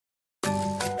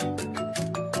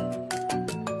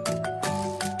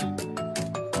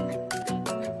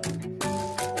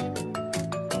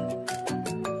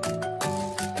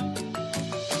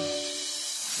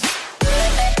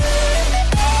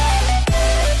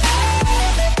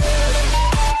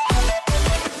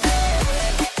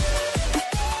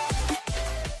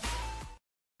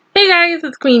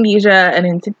it's Queendija, and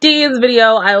in today's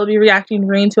video, I will be reacting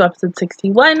to episode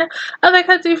 61 of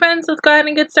Aikatsu Furenzu. Let's go ahead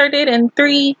and get started in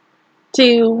 3,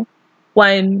 2,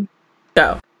 1,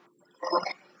 go.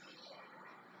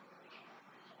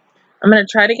 I'm going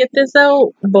to try to get this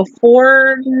out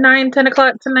before 9, 10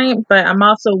 o'clock tonight, but I'm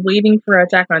also waiting for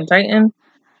Attack on Titan.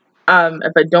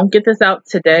 If I don't get this out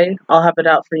today, I'll have it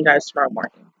out for you guys tomorrow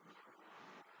morning.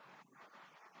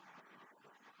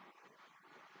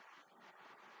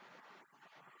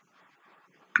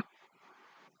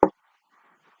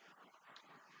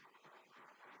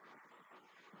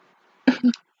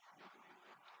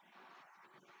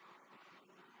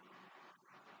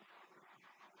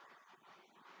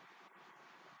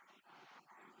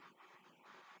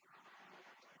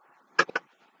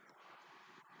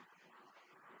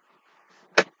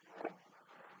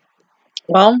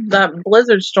 Well, that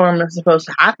blizzard storm is supposed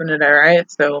to happen today, right?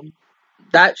 So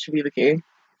that should be the key.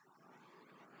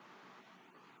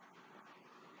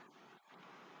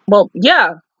 Well,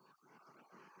 yeah.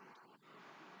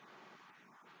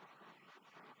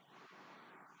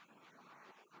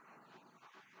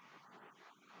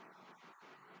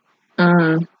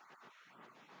 It's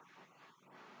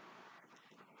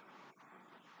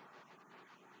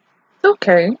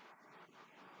okay.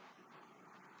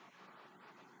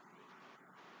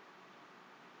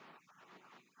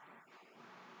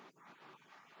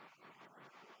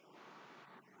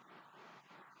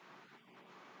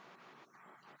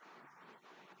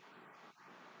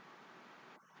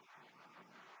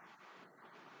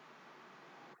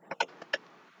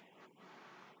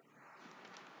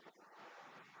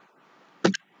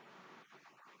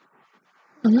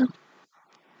 It's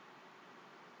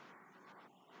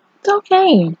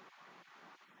okay.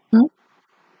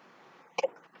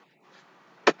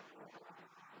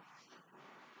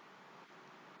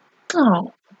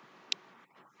 Oh.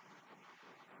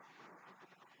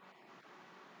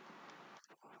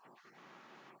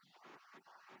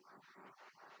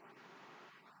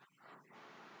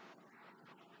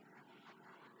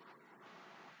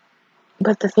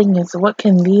 But the thing is, what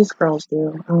can these girls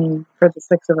do? I mean, for the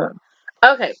 6 of them.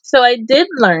 Okay, so I did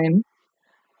learn,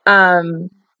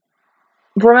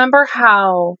 remember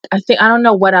how, I don't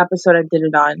know what episode I did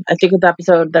it on. I think the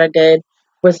episode that I did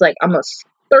was like almost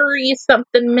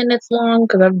 30-something minutes long,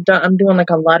 because I'm doing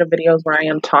like a lot of videos where I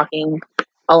am talking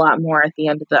a lot more at the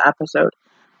end of the episode.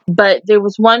 But there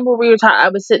was one where I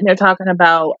was sitting there talking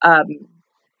about,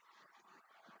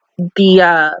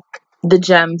 the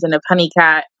gems, and if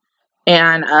Honeycat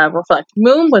and Reflect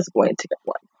Moon was going to get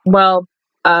one. Well,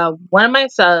 one of my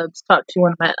subs talked to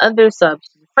one of my other subs,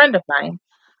 a friend of mine,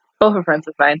 both are friends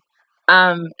of mine,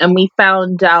 and we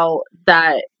found out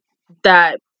that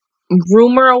that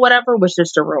rumor or whatever was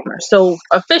just a rumor. So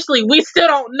officially, we still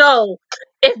don't know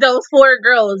if those 4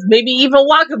 girls, maybe even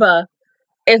Wakaba,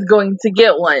 is going to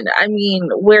get one. I mean,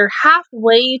 we're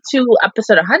halfway to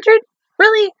episode 100,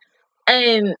 really,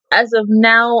 and as of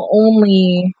now,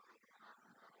 only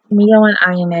Mio and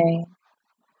Ayane,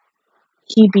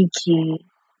 Hibiki,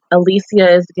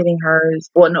 Alicia is getting hers.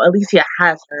 Well, no, Alicia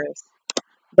has hers,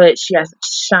 but she hasn't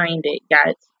shined it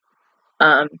yet.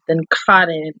 Then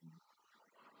Cotton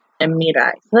and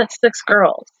Mirai. So that's 6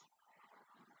 girls.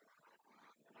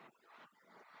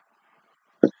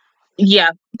 Yeah,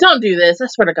 don't do this. I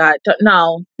swear to God.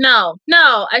 No.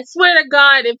 I swear to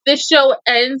God, if this show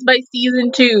ends by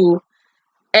season 2,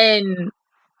 and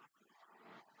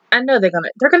I know they're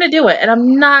gonna do it, and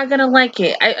I'm not gonna like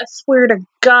it. I swear to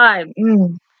God.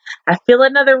 I feel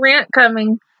another rant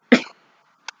coming.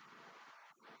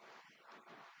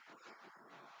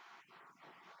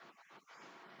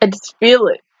 I just feel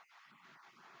it.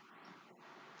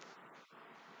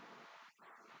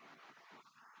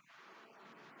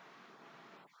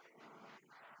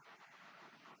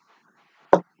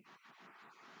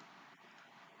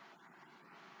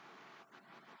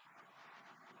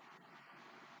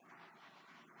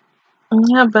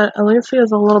 Yeah, but Alicia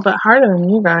is a little bit harder than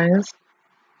you guys.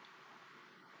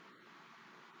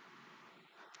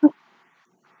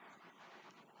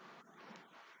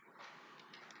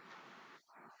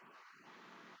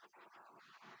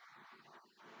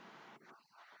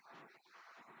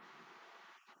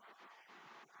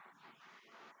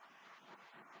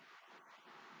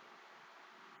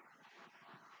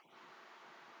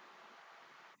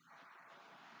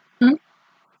 Hmm?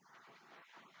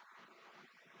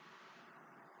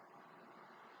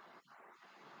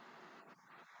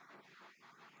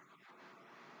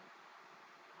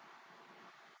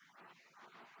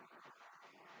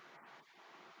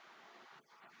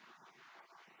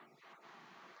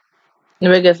 The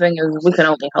biggest thing is we can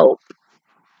only hope.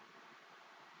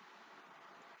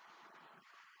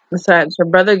 Besides, her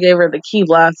brother gave her the key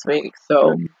last week,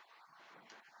 so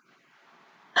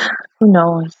who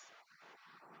knows?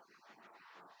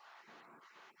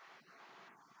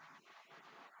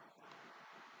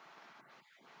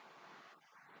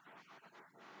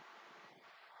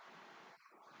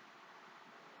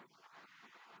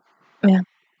 Yeah.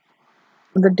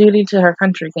 The duty to her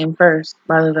country came first,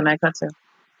 rather than Aikatsu.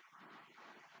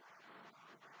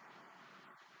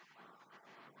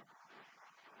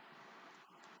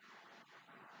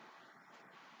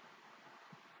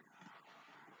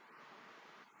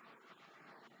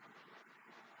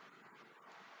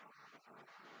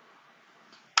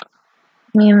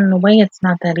 I mean, in a way, it's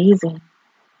not that easy.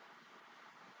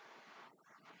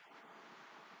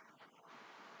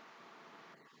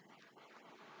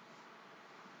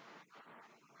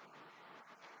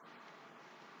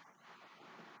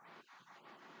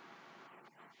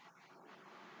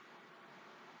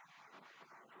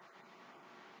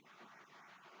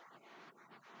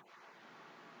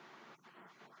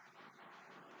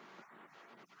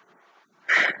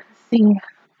 See.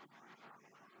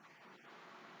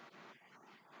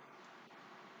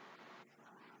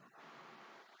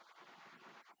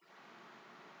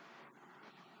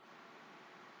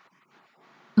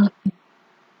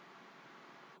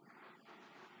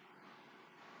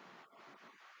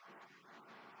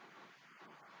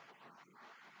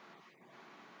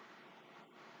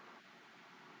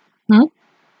 Hmm?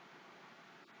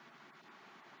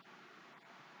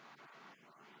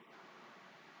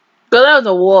 Go out with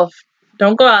a wolf.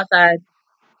 Don't go outside.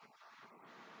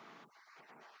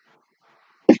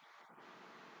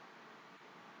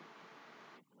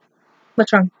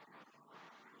 What's wrong?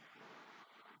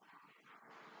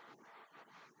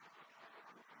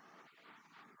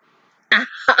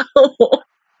 Ow.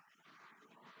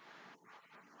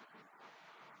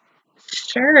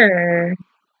 Sure.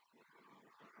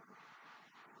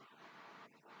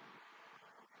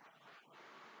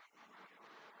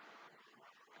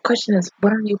 Question is,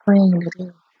 what are you planning to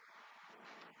do?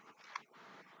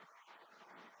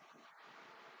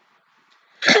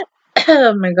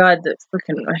 Oh my god, that's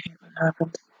freaking I hate when that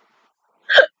happens.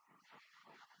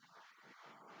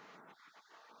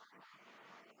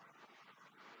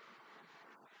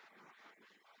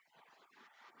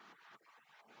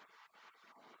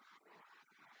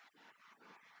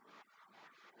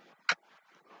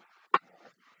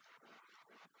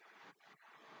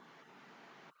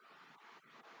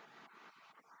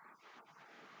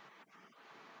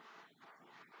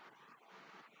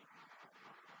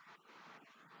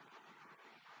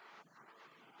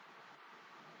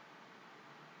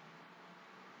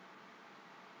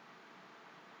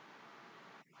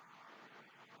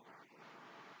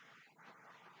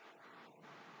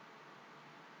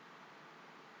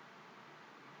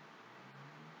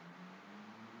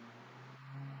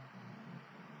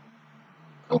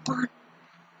 Hold on.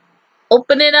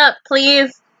 Open it up,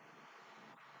 please.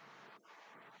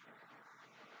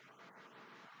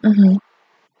 Mm-hmm.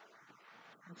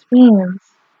 Which means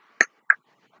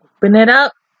open it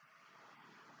up.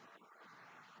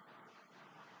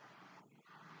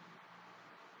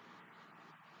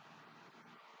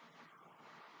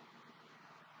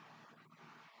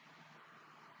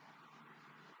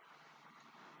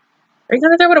 Are you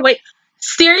gonna throw it away?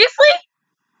 Seriously?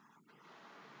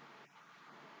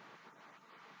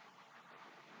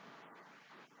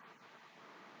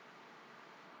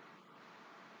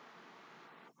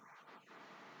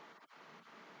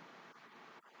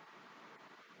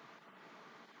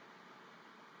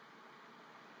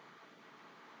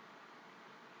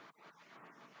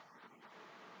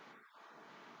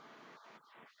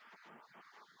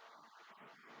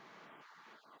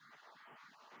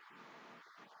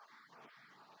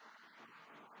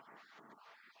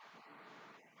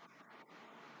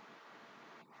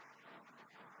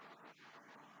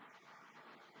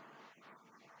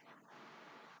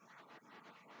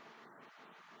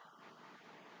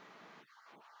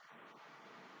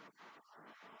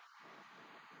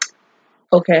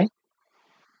 Okay.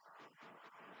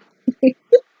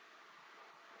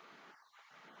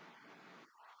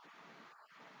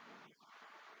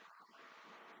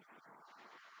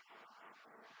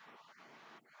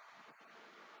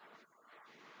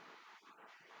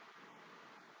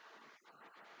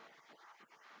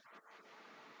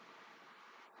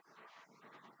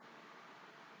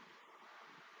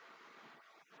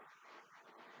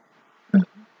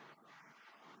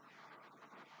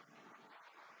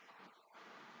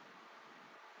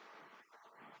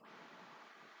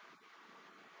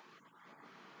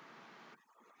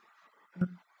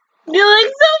 You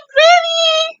look so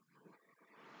pretty.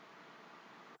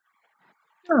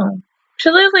 Oh, She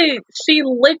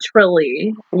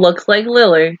literally looks like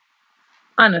Lily.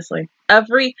 Honestly.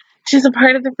 She's a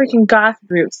part of the freaking goth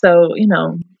group, so, you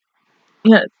know.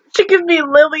 Yeah. She could be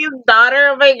Lily's daughter.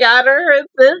 Oh my god, or her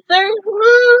sister.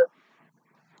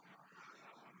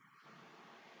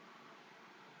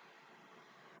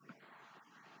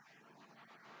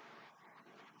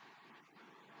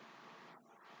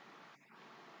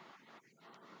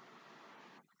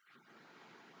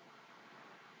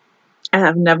 I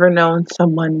have never known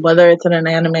someone, whether it's in an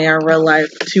anime or real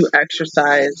life, to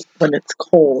exercise when it's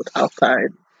cold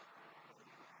outside.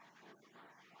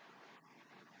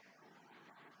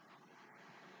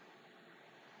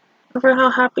 Remember how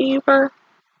happy you were?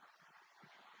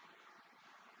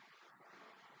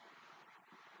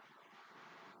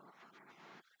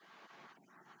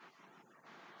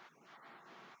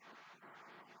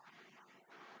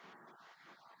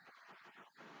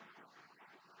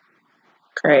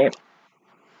 Great.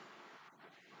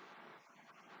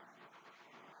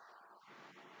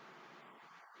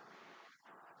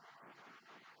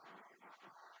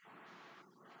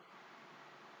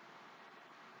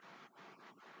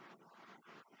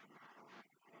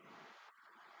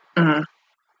 Mm.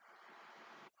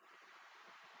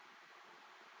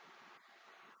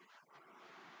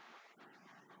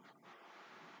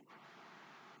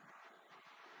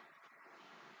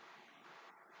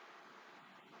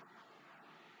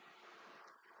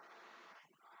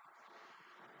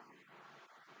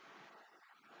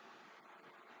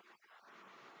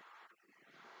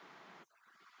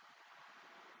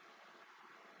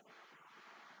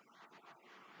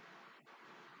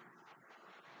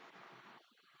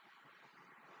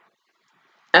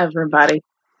 Everybody.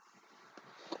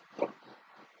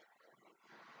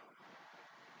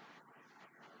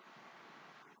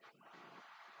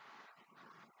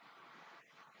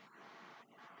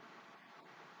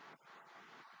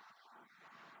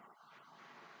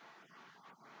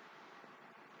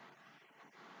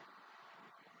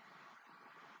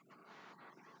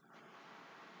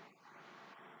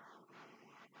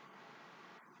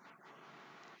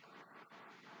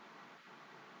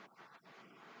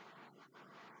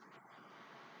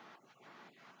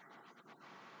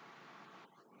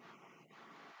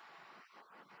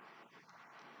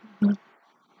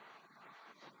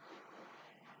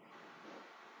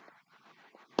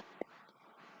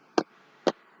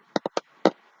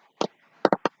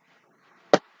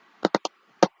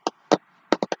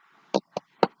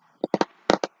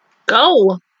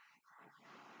 Go!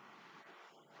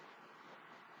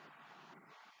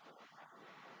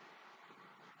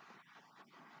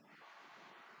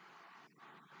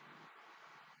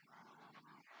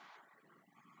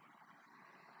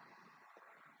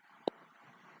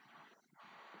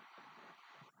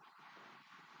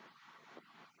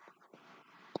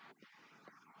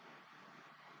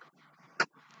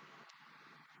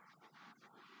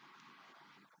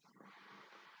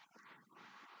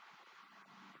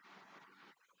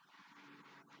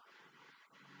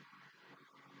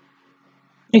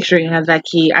 Make sure you have that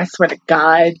key. I swear to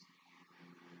God.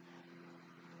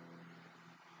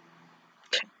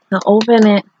 Okay, now open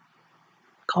it.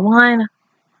 Go on.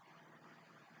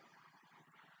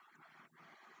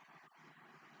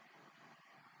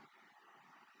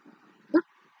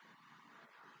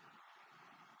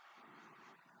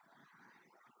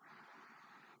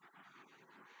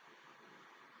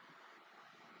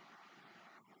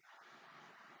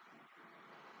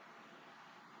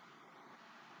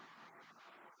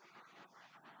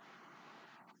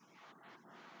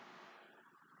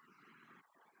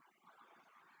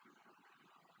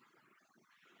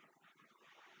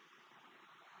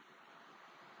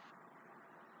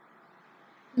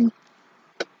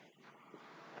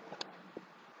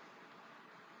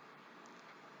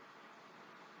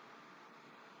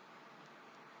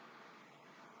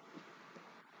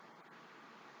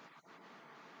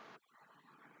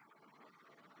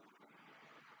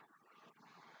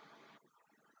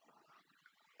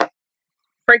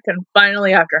 Freaking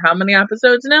finally, after how many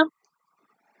episodes now?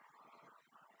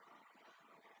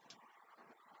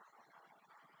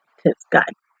 Cause god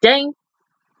dang.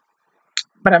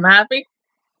 But I'm happy.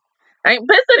 I ain't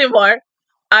pissed anymore.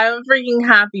 I'm freaking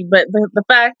happy. But the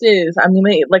fact is, I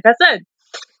mean, like I said,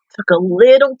 took a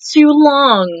little too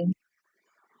long.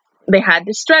 They had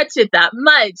to stretch it that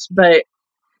much, but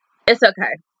it's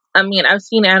okay. I mean, I've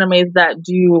seen animes that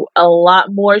do a lot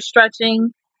more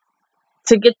stretching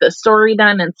to get the story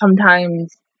done, and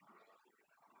sometimes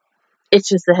it's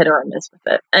just a hit or a miss with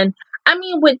it. And I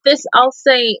mean, with this, I'll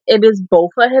say it is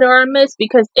both a hit or a miss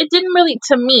because it didn't really,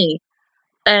 to me,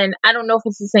 and I don't know if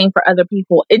it's the same for other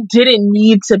people, it didn't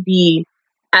need to be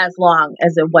as long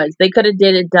as it was. They could have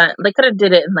did it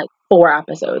in like 4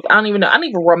 episodes. I don't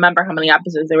even remember how many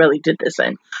episodes they really did this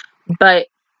in. But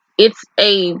it's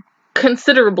a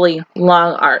considerably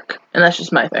long arc, and that's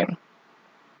just my thing.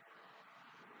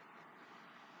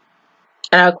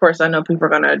 And of course, I know people are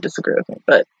going to disagree with me,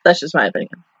 but that's just my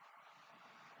opinion.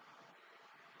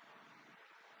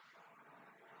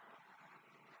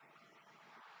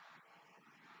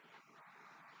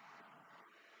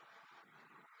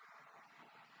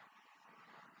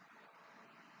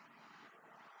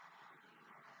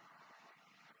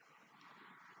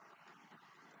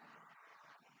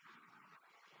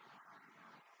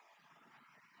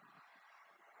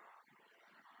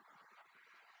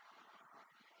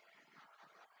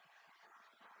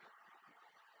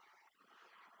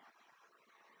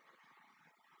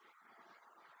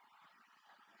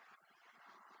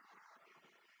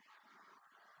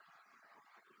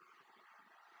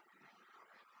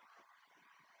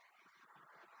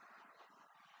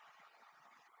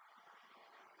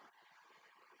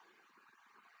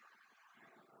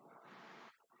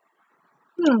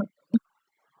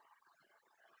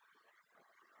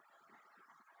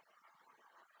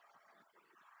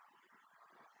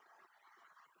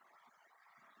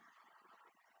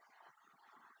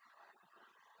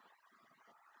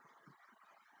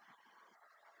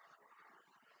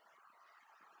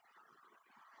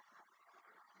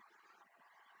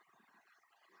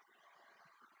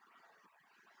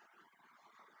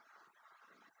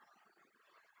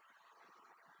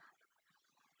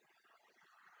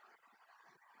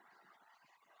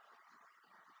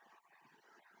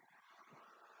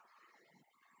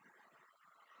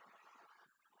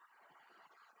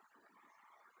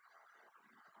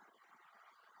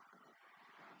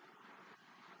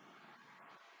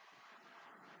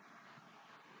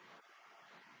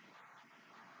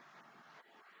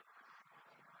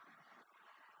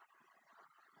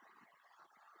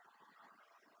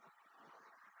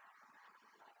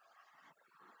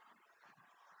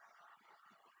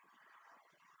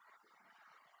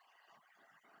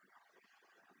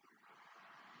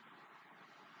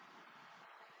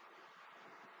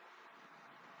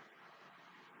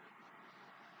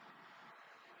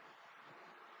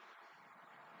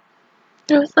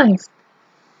 It was nice.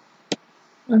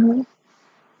 You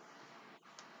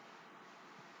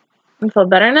feel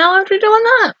better now after doing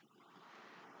that?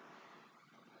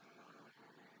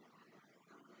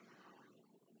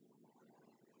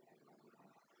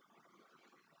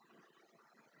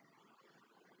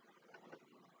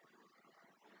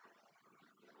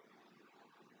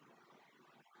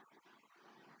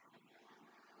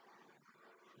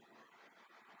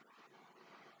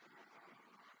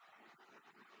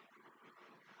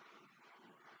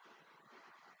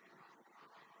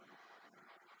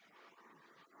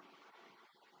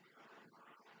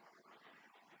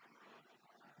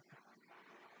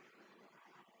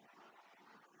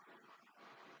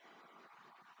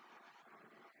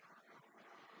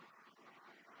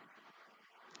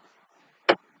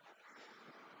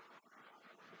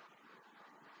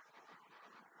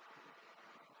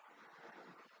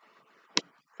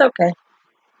 It's okay.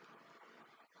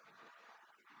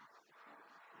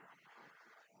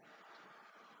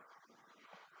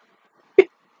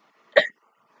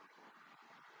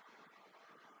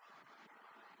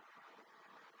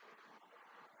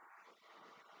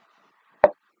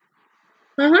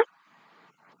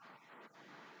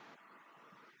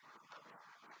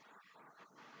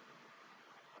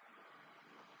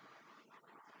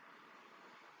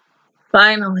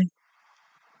 Finally.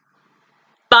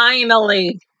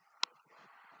 Finally.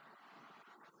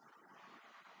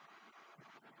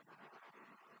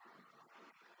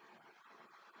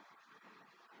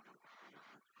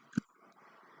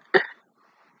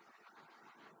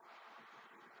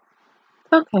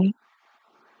 Okay.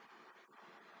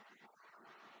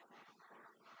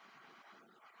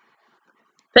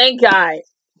 Thank God.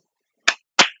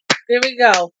 There we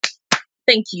go.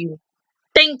 Thank you.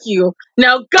 Thank you.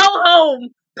 Now go home.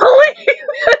 Please.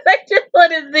 I just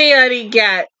want to see Honey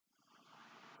Cat.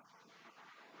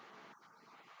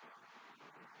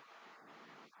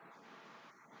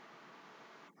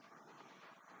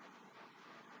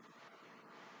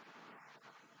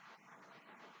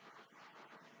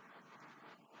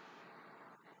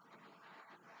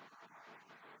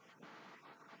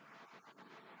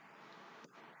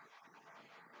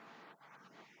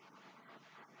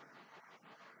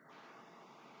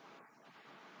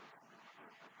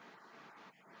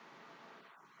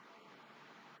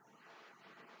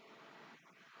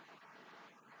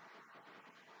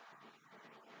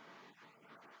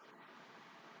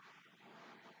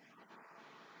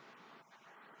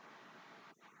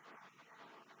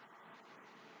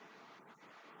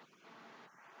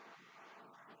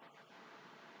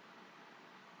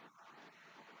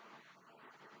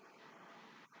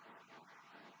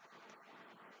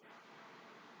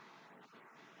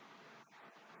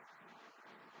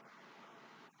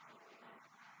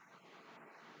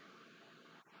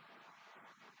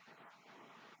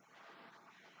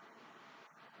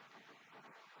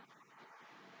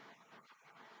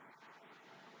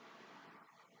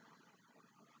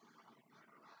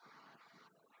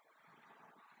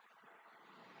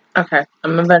 Okay,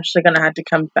 I'm eventually gonna have to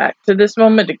come back to this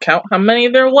moment to count how many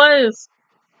there was.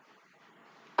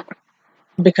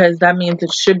 Because that means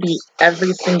it should be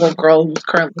every single girl who's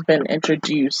currently been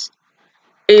introduced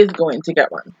is going to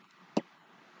get one.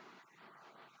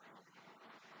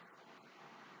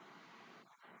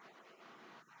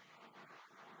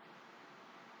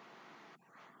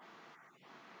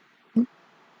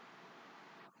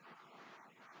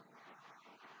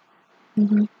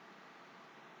 Mm-hmm.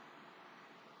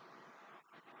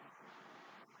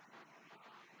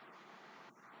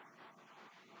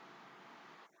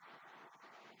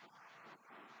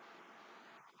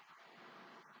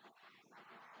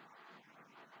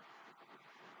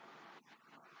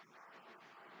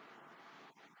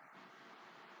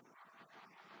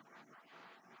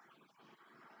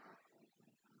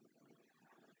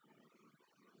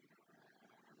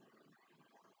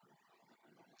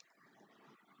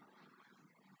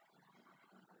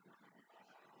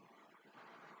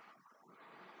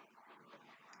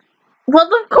 Well,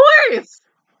 of course!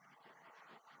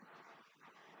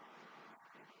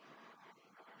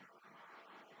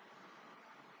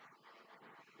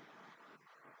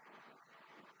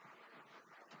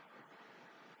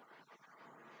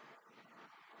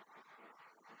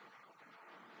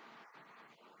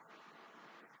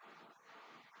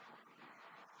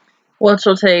 Which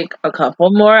will take a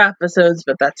couple more episodes,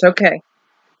 but that's okay.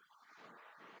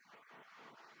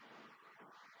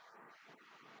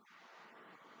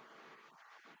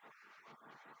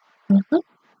 Mm-hmm.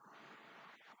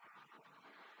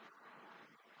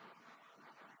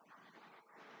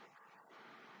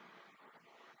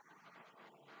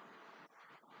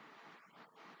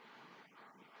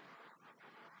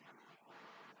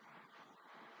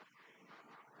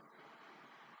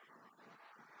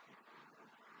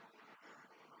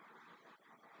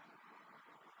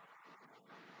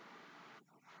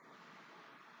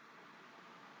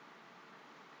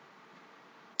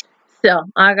 Still,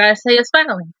 I gotta say it's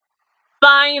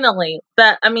finally,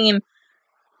 that, I mean,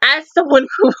 as someone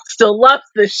who still loves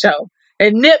this show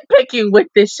and nitpicking with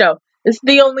this show, it's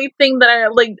the only thing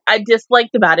that I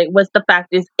disliked about it was the fact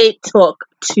is it took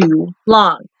too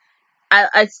long.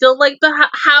 I still like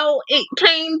how it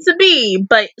came to be,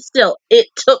 but still, it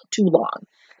took too long.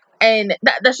 And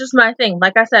that's just my thing.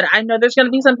 Like I said, I know there's going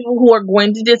to be some people who are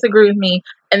going to disagree with me,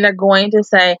 and they're going to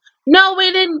say, no,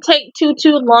 it didn't take too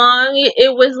long.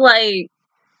 It was like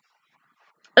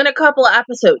in a couple of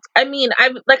episodes. I mean,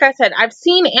 like I said, I've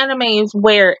seen animes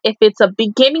where if it's a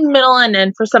beginning, middle, and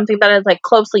end for something that is like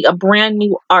closely a brand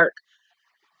new arc,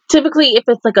 typically if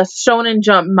it's like a Shonen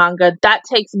Jump manga, that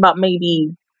takes about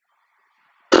maybe,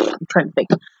 I'm trying to think.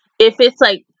 If it's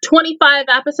like 25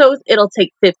 episodes, it'll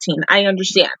take 15. I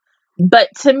understand. But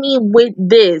to me, with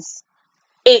this,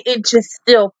 it just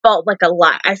still felt like a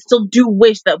lot. I still do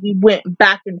wish that we went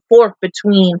back and forth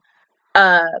between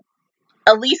uh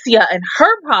Alicia and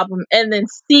her problem and then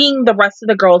seeing the rest of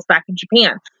the girls back in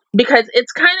Japan. Because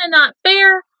it's kind of not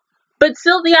fair, but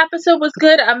still the episode was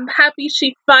good. I'm happy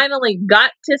she finally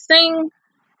got to sing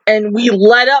and we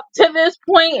led up to this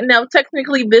point. Now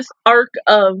technically this arc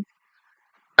of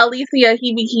Alicia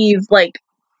Hibiki's like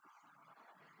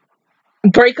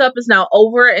breakup is now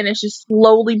over and it's just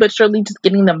slowly but surely just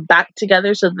getting them back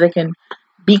together so that they can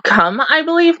become, I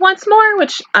believe, once more,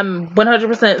 which I'm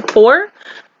 100% for.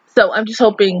 So I'm just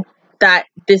hoping that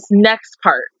this next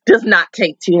part does not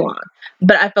take too long.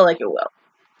 But I feel like it will.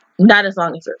 Not as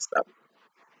long as this, though.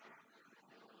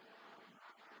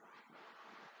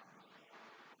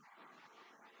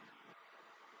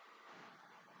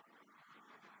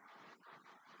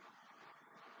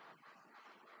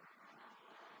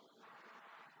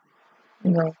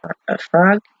 You know, a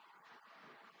frog.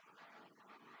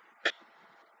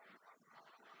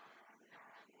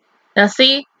 Now,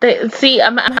 see,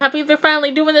 I'm happy they're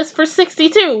finally doing this for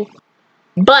 62.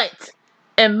 But,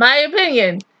 in my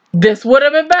opinion, this would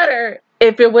have been better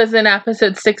if it was in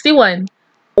episode 61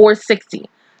 or 60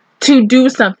 to do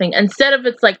something. Instead of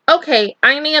it's like, okay,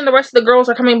 Aini and the rest of the girls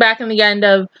are coming back in the end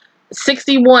of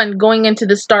 61 going into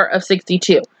the start of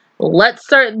 62. Let's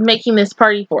start making this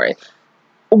party for it.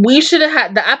 We should have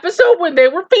had the episode when they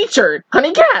were featured,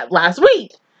 Honey Cat, last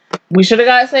week. We should have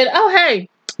got said, oh, hey,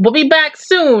 we'll be back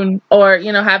soon. Or,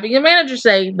 you know, having a manager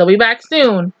say, they'll be back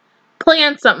soon.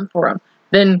 Plan something for them.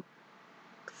 Then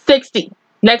 60.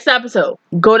 Next episode.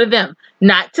 Go to them.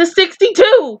 Not to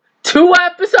 62. 2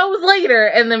 episodes later.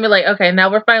 And then be like, okay, now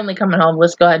we're finally coming home.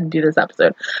 Let's go ahead and do this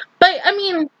episode. But, I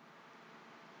mean,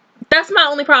 that's my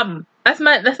only problem. That's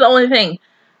the only thing.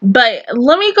 But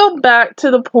let me go back to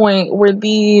the point where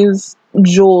these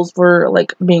jewels were,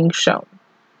 like, being shown.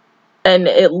 And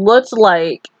it looked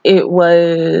like it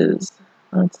was,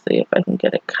 let's see if I can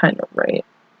get it kind of right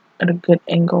at a good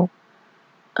angle.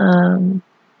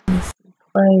 Let's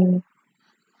play.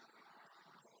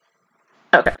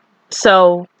 Okay,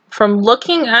 so from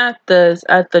looking at this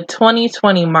at the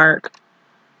 2020 mark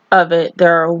of it,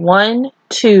 there are 1,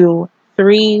 2,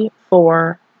 3,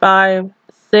 4, 5,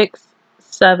 6,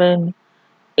 7,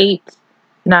 8,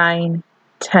 9,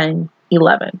 10,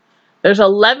 11. There's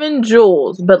 11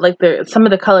 jewels, but like some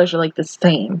of the colors are like the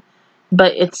same,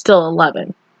 but it's still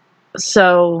 11.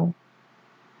 So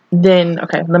then,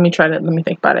 okay, let me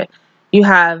think about it. You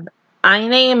have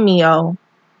Aine and Mio,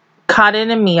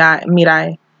 Kaden and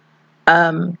Mirai,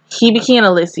 Hibiki and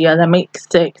Alicia, that makes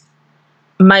 6.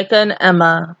 Micah and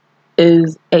Emma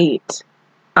is 8.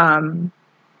 Saki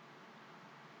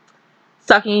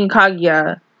and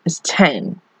Kaguya is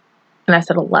 10. And I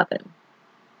said 11.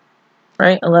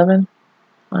 Right? 11?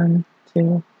 1,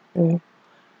 2, 3,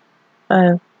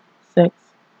 5, 6,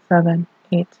 7,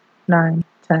 8, 9,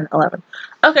 10, 11.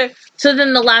 Okay, so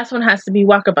then the last one has to be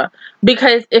Wakaba.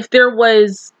 Because if there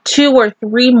was 2 or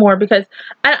 3 more, because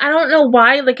I don't know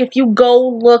why, like if you go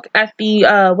look at the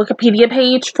Wikipedia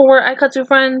page for Aikatsu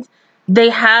Friends, they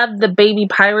have the baby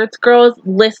pirates girls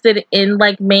listed in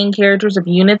like main characters of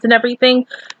units and everything.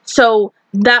 So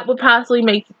that would possibly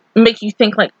make you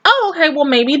think like, oh, okay, well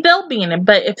maybe they'll be in it.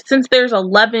 But since there's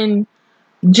 11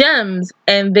 gems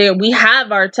and we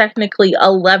have our technically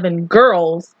 11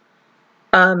 girls,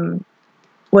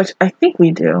 which I think we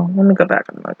do. Let me go back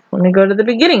and look. Let me go to the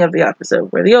beginning of the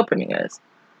episode where the opening is.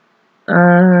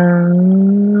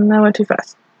 I went too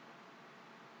fast.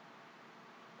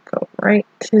 Go right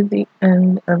to the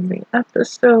end of the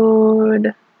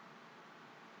episode.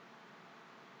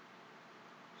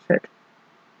 Shit.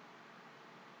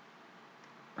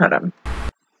 Hold on.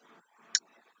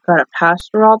 Gotta pass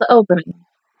through all the openings.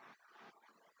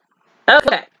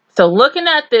 Okay, so looking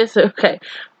at this, okay,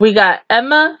 we got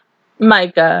Emma,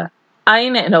 Micah,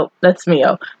 Aine, no, that's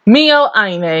Mio. Mio,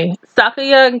 Aine,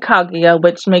 Sakuya, and Kaguya,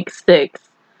 which makes 6.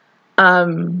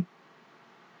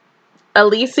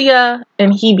 Alicia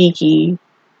and Hibiki,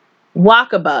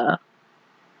 Wakaba,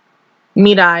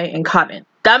 Mirai, and Kaden.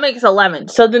 That makes 11.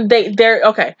 So then they're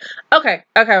okay.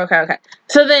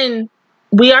 So then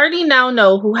we already now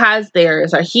know who has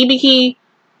theirs are Hibiki,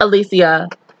 Alicia,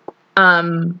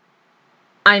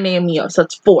 Aine and Mio, so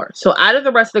it's 4. So out of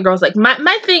the rest of the girls, like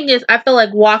my thing is, I feel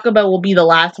like Wakaba will be the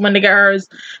last one to get hers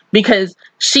because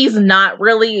she's not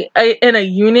really in a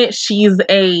unit. She's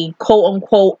a quote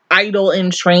unquote idol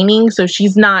in training, so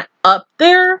she's not up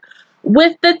there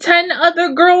with the 10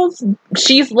 other girls.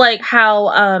 She's like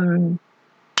how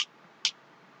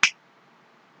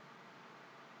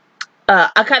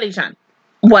Akari-chan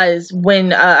was when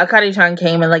Akari-chan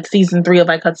came in like season 3 of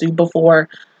Aikatsu before.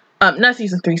 Not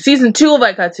season 3, season 2 of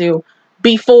Aikatsu,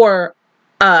 before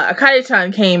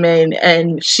Akari-chan came in,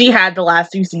 and she had the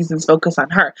last 2 seasons focus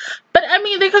on her. But I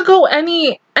mean, they could go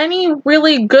any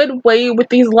really good way with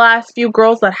these last few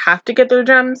girls that have to get their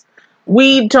gems.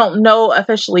 We don't know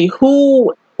officially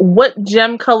what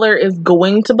gem color is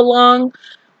going to belong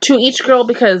to each girl,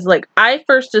 because like I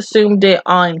first assumed it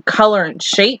on color and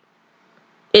shape.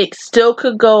 It still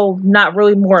could go not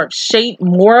really more of shape,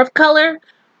 more of color,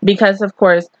 because of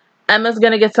course Emma's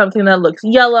gonna get something that looks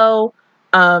yellow.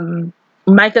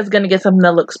 Micah's gonna get something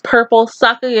that looks purple.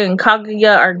 Sakuya and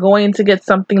Kaguya are going to get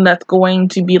something that's going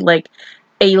to be like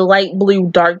a light blue,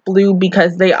 dark blue,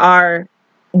 because they are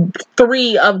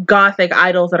 3 of gothic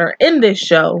idols that are in this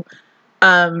show.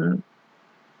 Wakaba,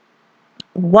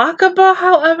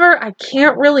 however, I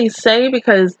can't really say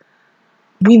because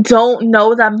we don't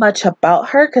know that much about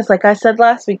her, because like I said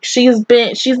last week, she's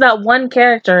that one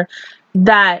character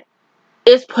that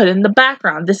is put in the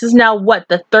background. This is now what,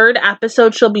 the 3rd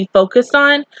episode she'll be focused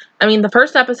on. I mean, the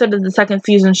first episode of the 2nd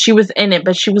season, she was in it,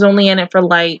 but she was only in it for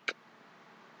like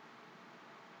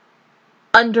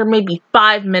under maybe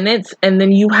 5 minutes, and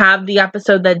then you have the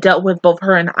episode that dealt with both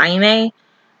her and Aine,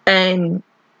 and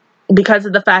because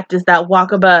of the fact is that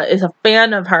Wakaba is a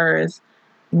fan of hers,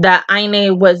 that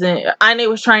Aine was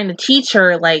trying to teach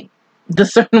her like the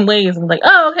certain ways, and like,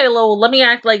 oh, okay, well, let me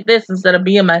act like this instead of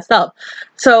being myself.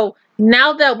 So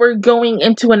now that we're going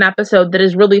into an episode that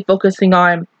is really focusing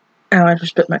on, oh, I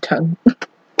just bit my tongue,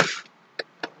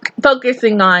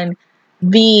 focusing on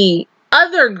the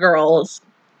other girls,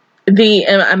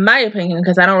 in my opinion,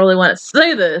 because I don't really want to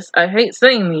say this, I hate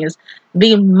saying these,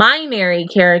 the minority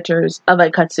characters of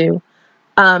Aikatsu,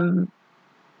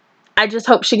 I just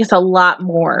hope she gets a lot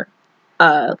more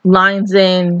lines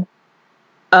in,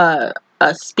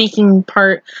 speaking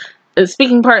part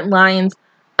lines.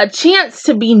 a chance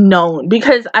to be known,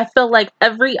 because I feel like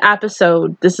every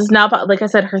episode, this is now, like I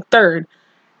said, her third,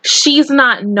 she's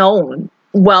not known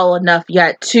well enough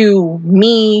yet to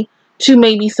me, to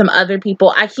maybe some other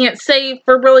people. I can't say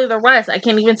for really the rest. I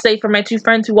can't even say for my two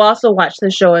friends who also watch the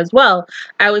show as well.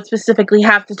 I would specifically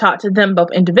have to talk to them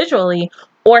both individually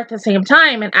or at the same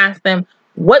time and ask them,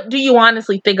 what do you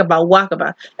honestly think about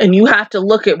Wakaba? And you have to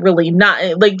look at really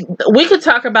not, like, we could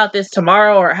talk about this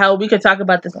tomorrow, or hell, we could talk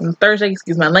about this on Thursday,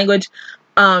 excuse my language,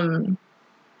 and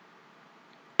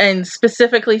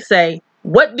specifically say,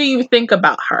 what do you think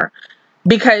about her?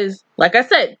 Because, like I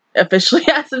said, officially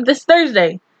as of this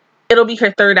Thursday, it'll be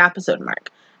her third episode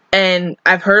mark. And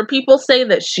I've heard people say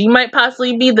that she might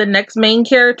possibly be the next main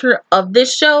character of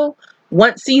this show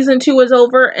once season 2 is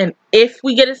over, and if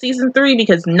we get a season 3,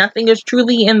 because nothing is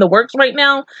truly in the works right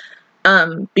now,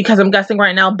 because I'm guessing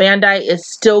right now Bandai is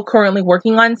still currently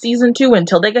working on season 2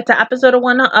 until they get to episode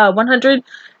 100,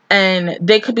 and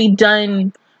they could be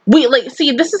done.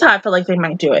 See, this is how I feel like they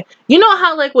might do it. You know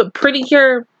how, like, with Pretty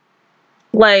Cure,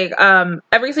 like,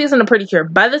 every season of Pretty Cure,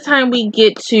 by the time we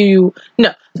get to, by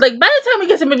the time we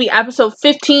get to maybe episode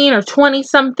 15 or 20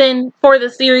 something for the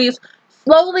series,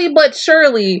 slowly but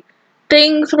surely,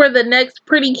 things for the next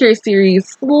Pretty Cure series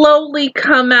slowly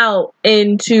come out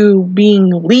into being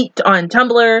leaked on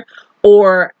Tumblr,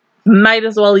 or might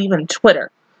as well even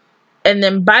Twitter. And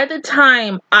then by the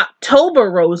time October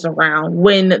rolls around,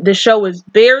 when the show is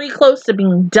very close to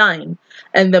being done,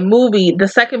 and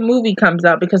the second movie comes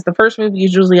out, because the first movie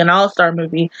is usually an all-star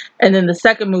movie, and then the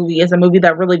second movie is a movie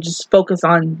that really just focuses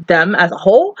on them as a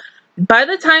whole. By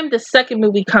the time the second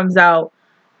movie comes out,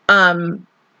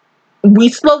 we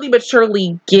slowly but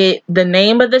surely get the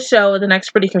name of the show, the next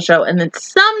Pretty Cure show, and then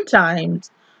sometimes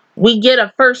we get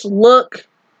a first look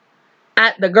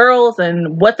at the girls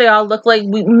and what they all look like.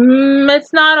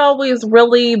 It's not always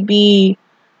really the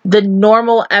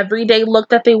normal everyday look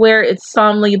that they wear. It's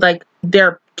somely like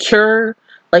their cure,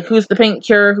 like who's the pink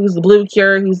cure, who's the blue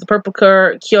cure, who's the purple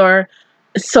cure,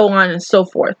 so on and so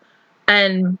forth.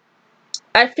 And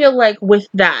I feel like with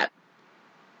that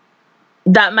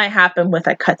might happen with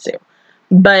Aikatsu.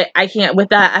 But I can't, with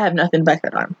that, I have nothing back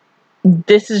that on.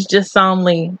 This is just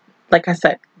only, like I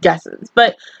said, guesses.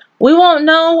 But we won't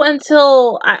know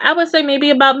until, I would say maybe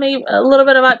a little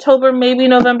bit of October, maybe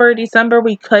November or December,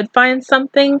 we could find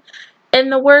something in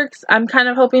the works. I'm kind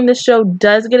of hoping this show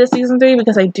does get a season 3,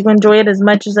 because I do enjoy it as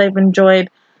much as I've enjoyed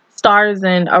Stars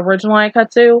and original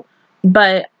Aikatsu.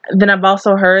 But then I've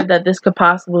also heard that this could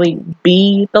possibly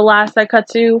be the last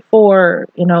Aikatsu for,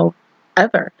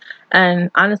 ever.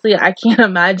 And honestly, I can't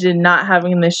imagine not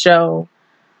having this show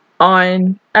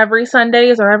on every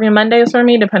Sundays or every Mondays for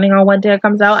me, depending on what day it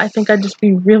comes out. I think I'd just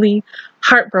be really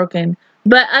heartbroken.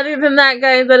 But other than that,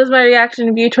 guys, that is my reaction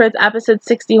and view towards episode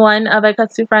 61 of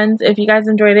Aikatsu Friends. If you guys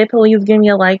enjoyed it, please give me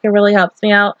a like. It really helps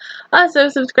me out. Also,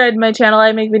 subscribe to my channel.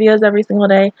 I make videos every single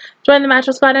day. Join the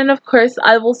Mattress Squad, and of course,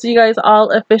 I will see you guys all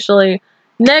officially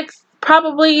next,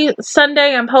 probably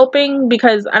Sunday, I'm hoping,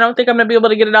 because I don't think I'm going to be able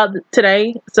to get it out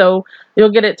today, so you'll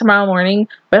get it tomorrow morning.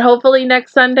 But hopefully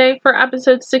next Sunday for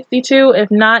episode 62. If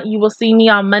not, you will see me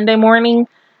on Monday morning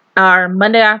or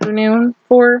Monday afternoon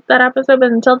for that episode.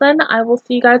 But until then, I will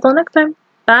see you guys all next time.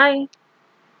 Bye!